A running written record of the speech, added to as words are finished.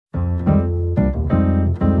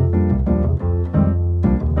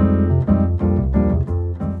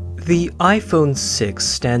The iPhone 6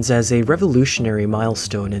 stands as a revolutionary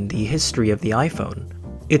milestone in the history of the iPhone.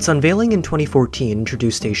 Its unveiling in 2014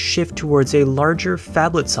 introduced a shift towards a larger,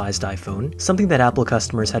 phablet-sized iPhone, something that Apple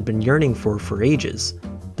customers had been yearning for ages.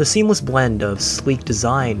 The seamless blend of sleek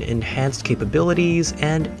design, enhanced capabilities,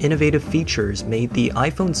 and innovative features made the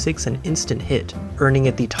iPhone 6 an instant hit, earning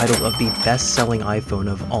it the title of the best-selling iPhone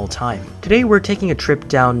of all time. Today we're taking a trip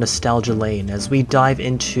down nostalgia lane as we dive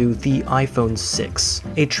into the iPhone 6,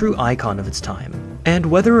 a true icon of its time, and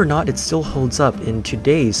whether or not it still holds up in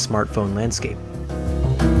today's smartphone landscape.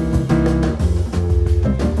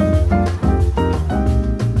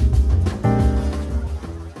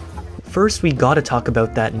 First, we gotta talk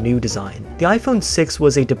about that new design. The iPhone 6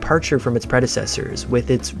 was a departure from its predecessors,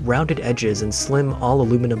 with its rounded edges and slim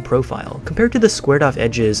all-aluminum profile, compared to the squared-off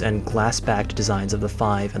edges and glass-backed designs of the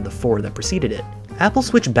 5 and the 4 that preceded it. Apple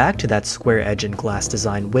switched back to that square edge and glass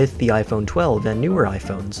design with the iPhone 12 and newer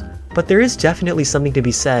iPhones. But there is definitely something to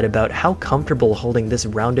be said about how comfortable holding this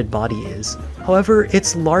rounded body is. However,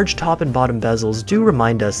 its large top and bottom bezels do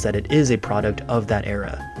remind us that it is a product of that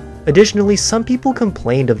era. Additionally, some people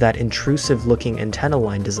complained of that intrusive-looking antenna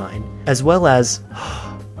line design, as well as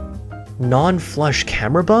non-flush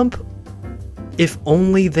camera bump? If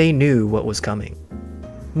only they knew what was coming.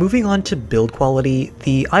 Moving on to build quality,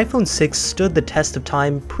 the iPhone 6 stood the test of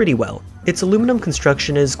time pretty well. Its aluminum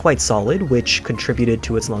construction is quite solid, which contributed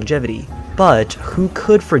to its longevity. But who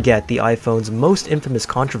could forget the iPhone's most infamous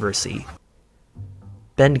controversy?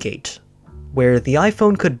 BENDGATE, where the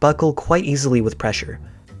iPhone could buckle quite easily with pressure.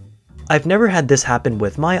 I've never had this happen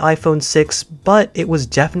with my iPhone 6, but it was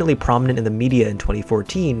definitely prominent in the media in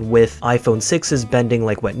 2014, with iPhone 6s bending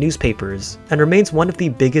like wet newspapers, and remains one of the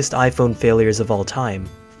biggest iPhone failures of all time.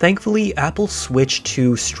 Thankfully, Apple switched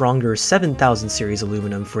to stronger 7000 series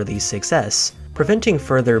aluminum for the 6S, preventing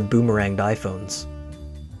further boomeranged iPhones.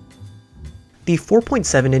 The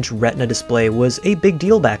 4.7-inch Retina display was a big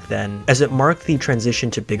deal back then, as it marked the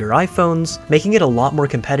transition to bigger iPhones, making it a lot more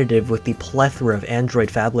competitive with the plethora of Android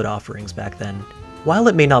phablet offerings back then. While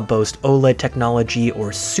it may not boast OLED technology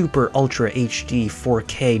or Super Ultra HD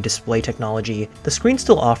 4K display technology, the screen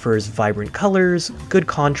still offers vibrant colors, good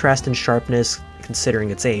contrast and sharpness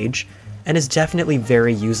considering its age, and is definitely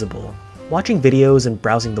very usable. Watching videos and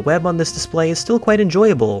browsing the web on this display is still quite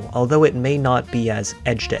enjoyable, although it may not be as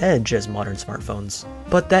edge-to-edge as modern smartphones.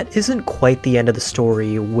 But that isn't quite the end of the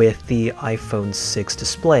story with the iPhone 6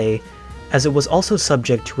 display, as it was also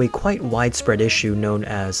subject to a quite widespread issue known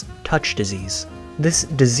as touch disease. This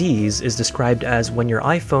disease is described as when your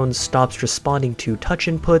iPhone stops responding to touch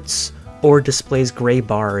inputs or displays gray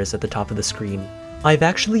bars at the top of the screen. I've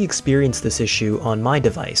actually experienced this issue on my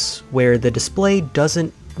device, where the display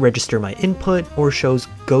doesn't register my input or shows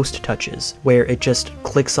ghost touches, where it just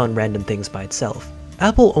clicks on random things by itself.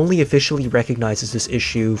 Apple only officially recognizes this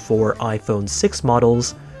issue for iPhone 6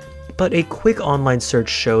 models, but a quick online search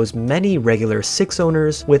shows many regular 6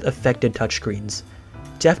 owners with affected touchscreens.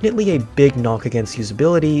 Definitely a big knock against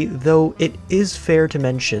usability, though it is fair to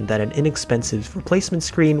mention that an inexpensive replacement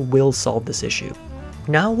screen will solve this issue.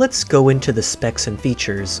 Now let's go into the specs and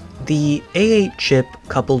features. The A8 chip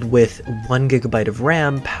coupled with 1GB of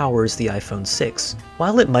RAM powers the iPhone 6.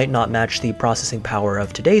 While it might not match the processing power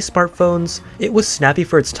of today's smartphones, it was snappy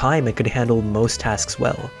for its time and could handle most tasks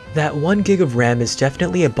well. That 1GB of RAM is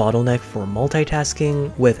definitely a bottleneck for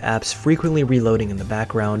multitasking, with apps frequently reloading in the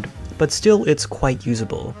background, but still it's quite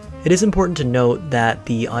usable. It is important to note that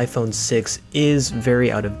the iPhone 6 is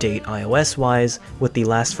very out of date iOS-wise, with the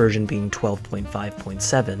last version being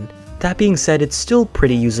 12.5.7. That being said, it's still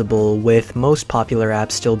pretty usable, with most popular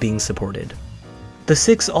apps still being supported. The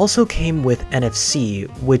 6 also came with NFC,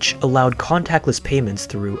 which allowed contactless payments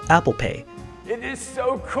through Apple Pay. It is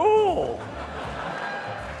so cool!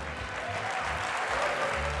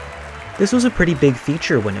 This was a pretty big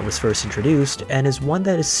feature when it was first introduced, and is one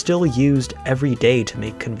that is still used every day to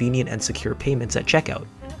make convenient and secure payments at checkout.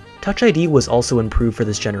 Touch ID was also improved for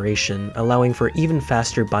this generation, allowing for even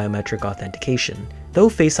faster biometric authentication. Though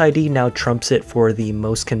Face ID now trumps it for the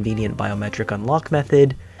most convenient biometric unlock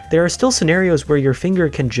method, there are still scenarios where your finger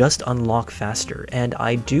can just unlock faster, and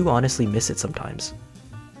I do honestly miss it sometimes.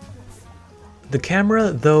 The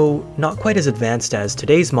camera, though not quite as advanced as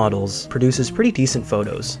today's models, produces pretty decent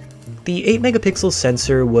photos. The 8MP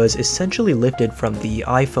sensor was essentially lifted from the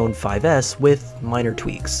iPhone 5S with minor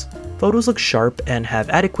tweaks. Photos look sharp and have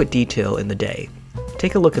adequate detail in the day.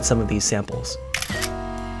 Take a look at some of these samples.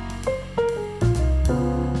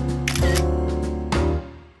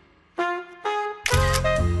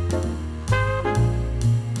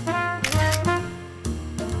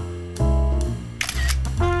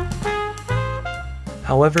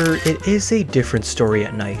 However, it is a different story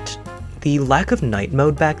at night. The lack of night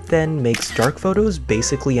mode back then makes dark photos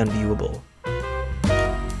basically unviewable.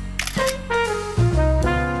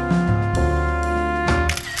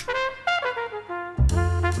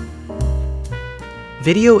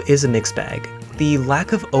 Video is a mixed bag. The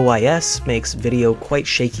lack of OIS makes video quite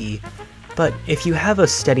shaky, but if you have a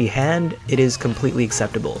steady hand, it is completely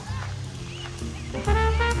acceptable.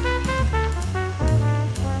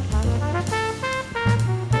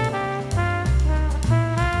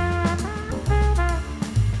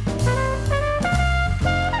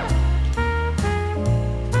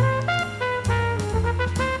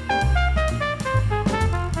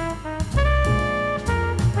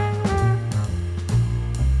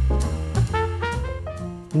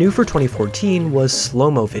 New for 2014 was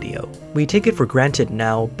slow-mo video. We take it for granted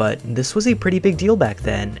now, but this was a pretty big deal back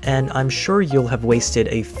then, and I'm sure you'll have wasted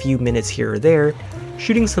a few minutes here or there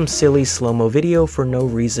shooting some silly slow-mo video for no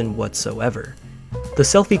reason whatsoever. The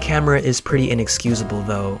selfie camera is pretty inexcusable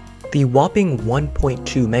though. The whopping 1.2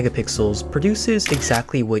 megapixels produces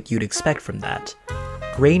exactly what you'd expect from that.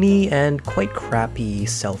 Grainy and quite crappy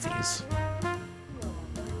selfies.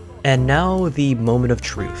 And now the moment of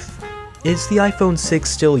truth. Is the iPhone 6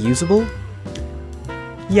 still usable?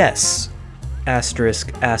 Yes.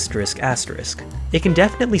 Asterisk, asterisk, asterisk. It can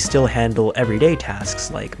definitely still handle everyday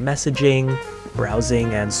tasks like messaging,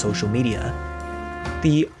 browsing, and social media.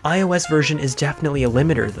 The iOS version is definitely a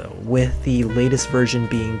limiter though, with the latest version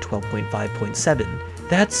being 12.5.7.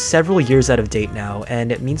 That's several years out of date now,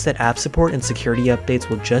 and it means that app support and security updates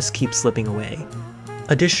will just keep slipping away.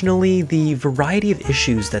 Additionally, the variety of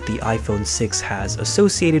issues that the iPhone 6 has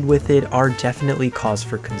associated with it are definitely cause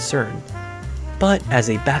for concern. But as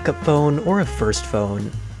a backup phone or a first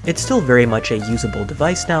phone, it's still very much a usable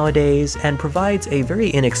device nowadays and provides a very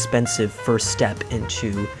inexpensive first step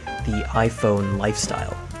into the iPhone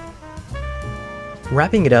lifestyle.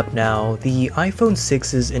 Wrapping it up now, the iPhone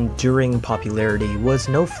 6's enduring popularity was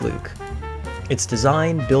no fluke. Its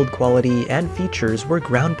design, build quality, and features were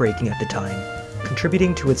groundbreaking at the time,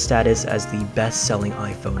 contributing to its status as the best-selling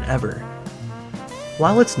iPhone ever.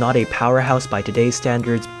 While it's not a powerhouse by today's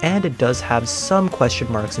standards, and it does have some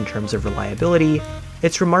question marks in terms of reliability,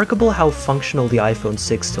 it's remarkable how functional the iPhone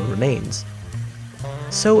 6 still remains.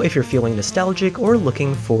 So if you're feeling nostalgic or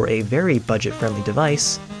looking for a very budget-friendly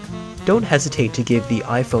device, don't hesitate to give the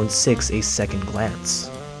iPhone 6 a second glance.